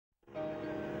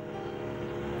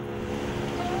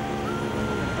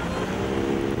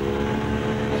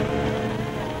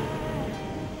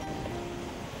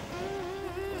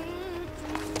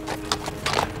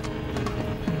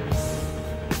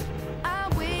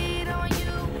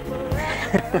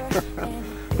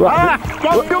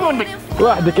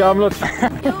وحدك يا عم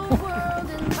لطفي.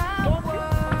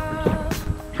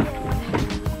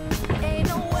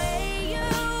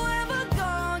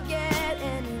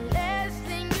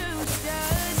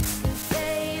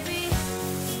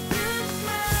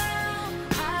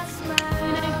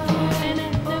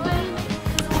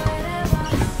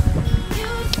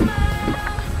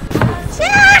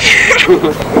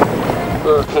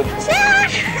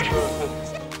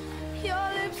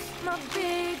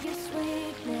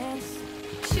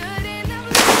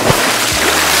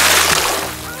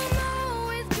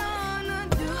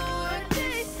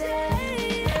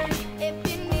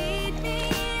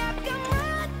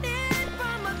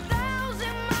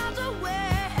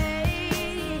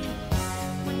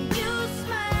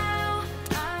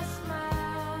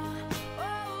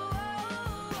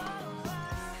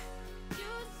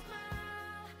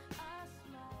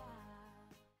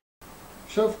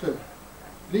 شفت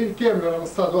ليل كامل انا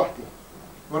مصطاد وحدي.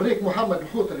 وريك محمد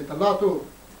الحوت اللي طلعته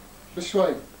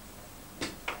بشوي.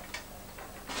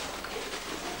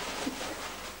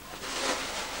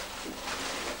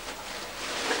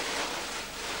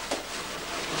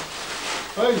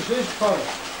 هاي جيش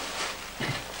فرح.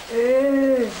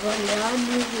 ايه والله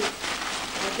عندي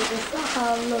يعطيك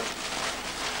الصحة والله.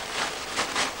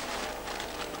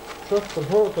 شفت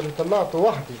الحوت اللي طلعته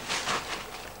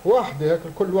وحدي هيك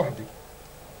الكل وحدي.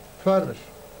 فرش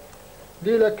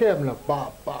ليلة كاملة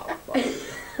با.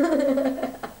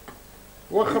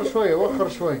 وخر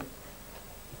شوي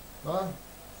ها.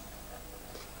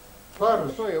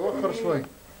 فرش شوية وخر شوي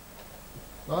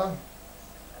ها.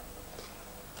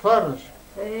 فرش.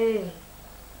 ايه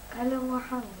انا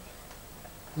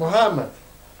محمد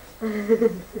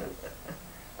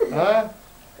ها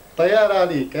طيارة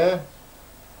عليك ها.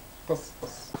 قص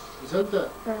جدة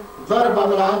ضربة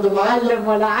من عند المعلم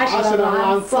ولا 10 من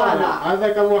عند صالح.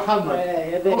 هذاك محمد.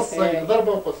 قص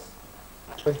ضربة وقص.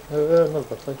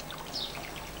 نظر طيب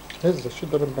هزة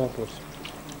شدة بالبنطلون.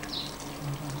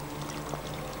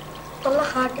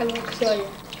 طلعها اكلمك شوية.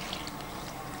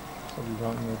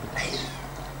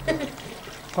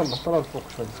 طلع فوق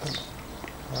شوي.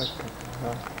 هكا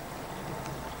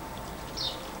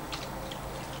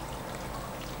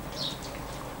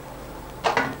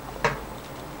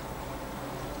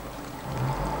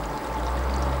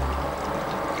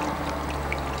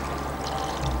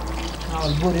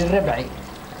البوري الربعي.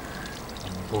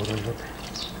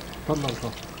 طلع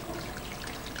فوق.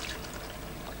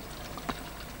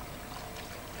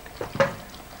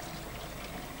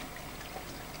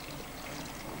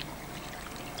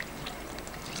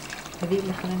 هذه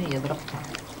الأخرانية ضربتها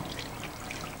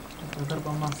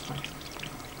ضربة ماصرة.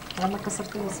 أنا ما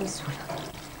كسرتها بس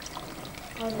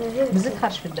نزلت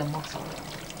خارج في الدم ماصرة.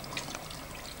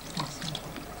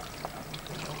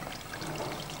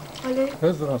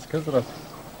 هز راسك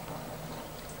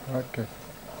هكا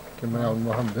كما يعمل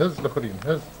محمد. هز الاخرين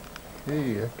هز.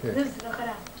 ايه هكا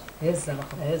هز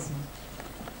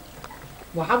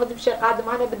محمد مشى قاعد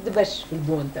معنا بالدبش في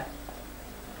البونتا.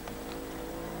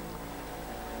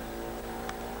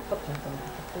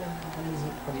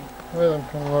 هذا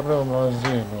يمكن نوريهم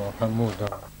عزين وحمودة.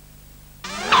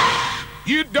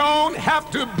 You don't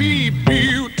have to be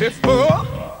beautiful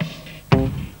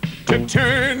to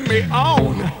turn me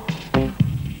on.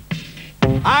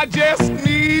 I just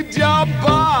need your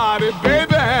body,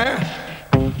 baby,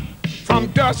 from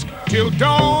dusk till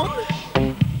dawn.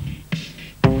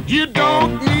 You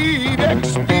don't need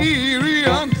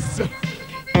experience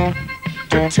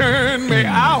to turn me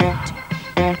out.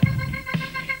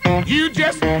 You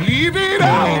just leave it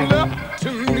all up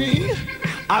to me.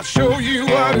 I'll show you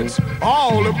what it's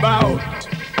all about.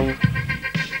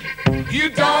 You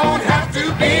don't have to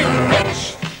be rich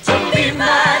to be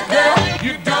my girl.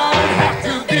 You don't have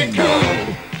to be cool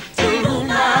to rule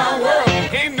my world.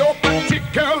 Ain't no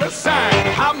particular sign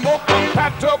I'm more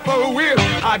compatible with.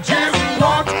 I just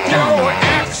want your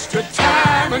extra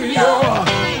time and your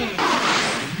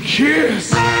kiss.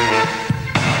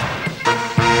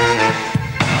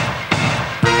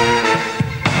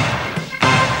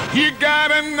 You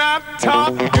gotta not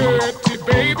talk dirty,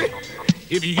 baby,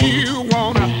 if you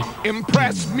wanna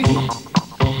impress me.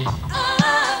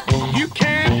 You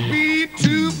can't be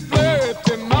too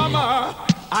flirty, mama.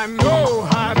 I know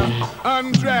how to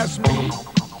undress me.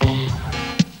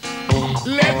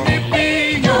 Let me be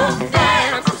your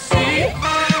fantasy,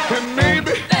 and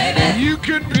maybe you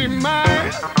could be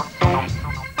mine.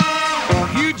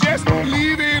 You just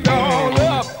leave it all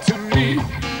up to me.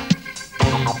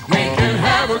 We can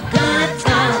have a good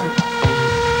time.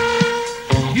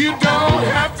 You don't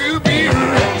have to be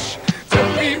rich to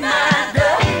be my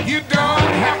girl. You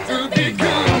don't have to be good.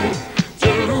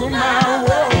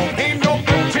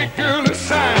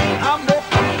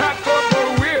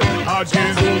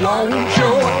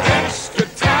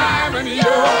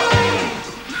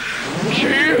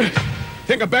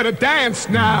 think I better dance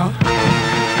now.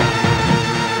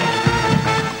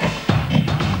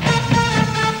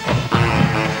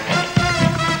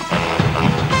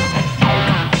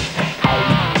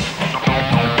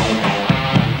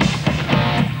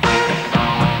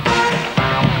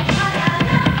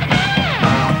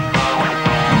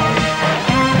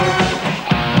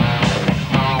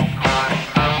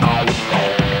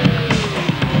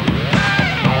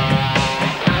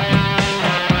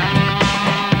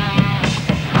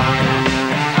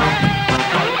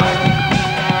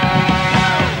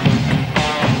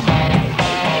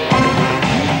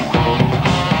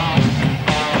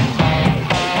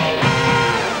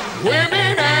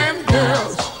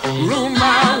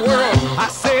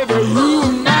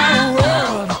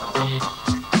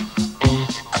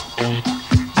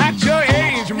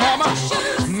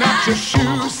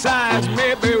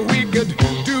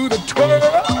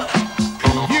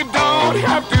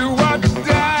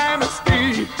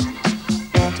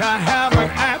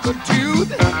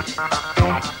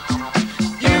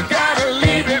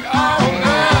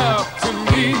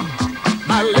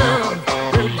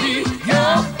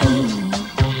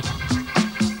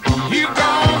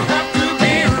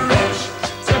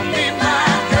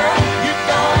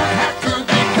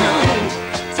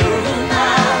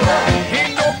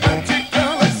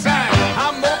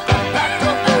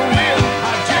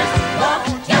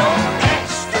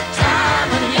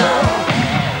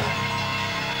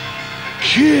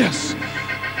 Kiss.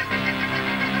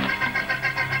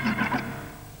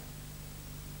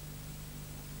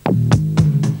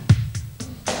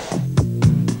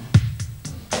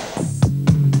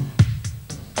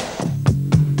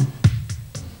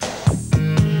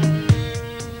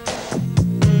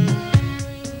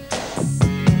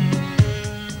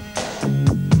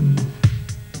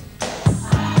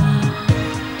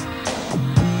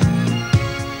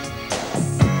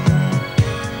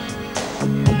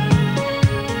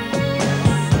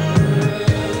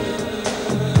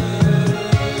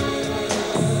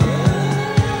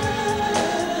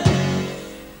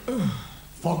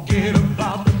 Forget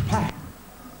about the past.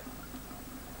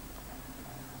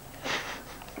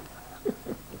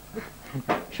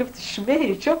 شفت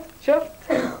الشبيه؟ شفت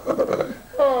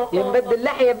ينبدل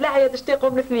لحية بلحية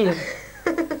تشتيقهم الاثنين.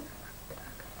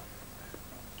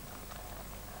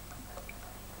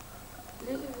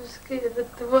 ليه مسكينة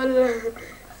تولى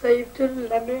سيبتوا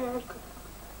العميق.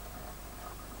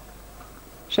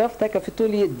 شفتك في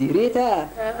طول يدي ريتا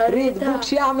ريت بوك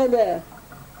شو يعمل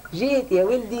جيت يا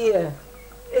ولدي.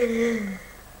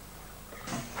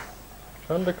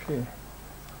 شو عندك فيه؟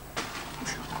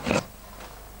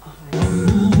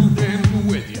 Moving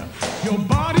with you. Your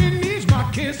body needs my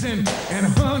kissing, and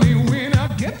honey, when I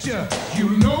get you, you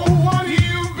know what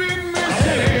you've been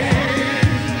missing.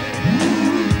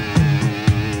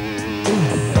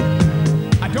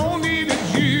 I don't need a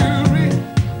jury.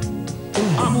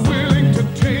 I'm willing to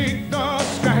take the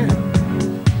stand.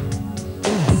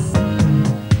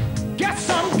 Guess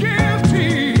I'm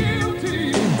guilty.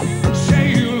 Say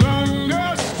you'll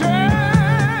understand.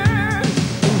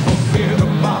 Forget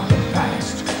about the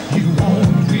past. You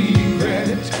won't regret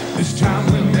it. This time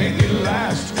we'll make it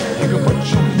last. You can put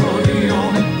your money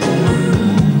on it.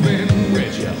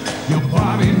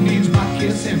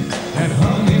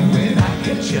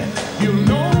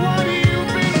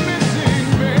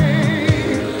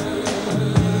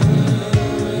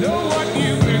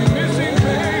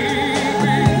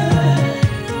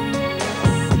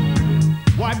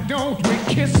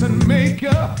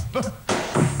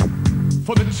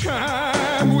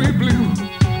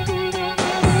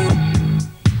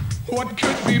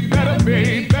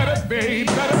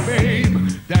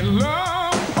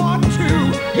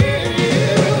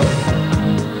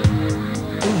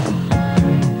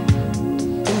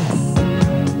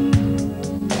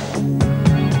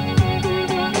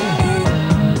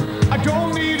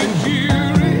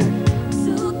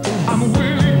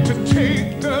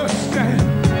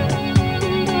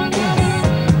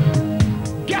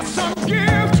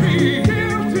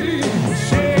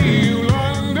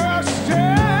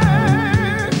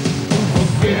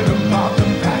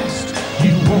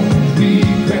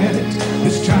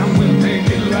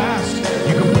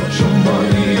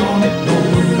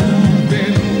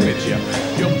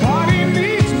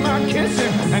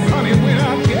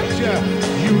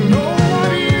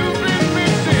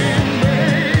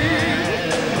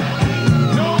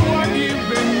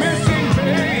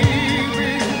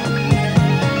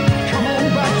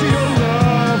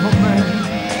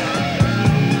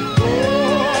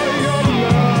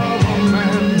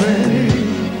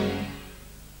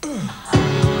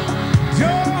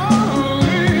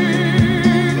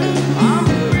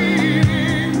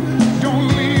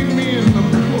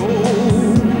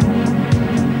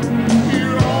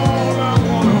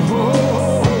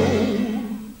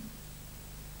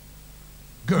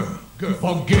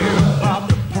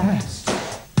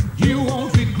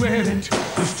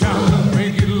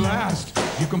 make it last.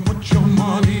 You can put your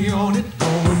money on it.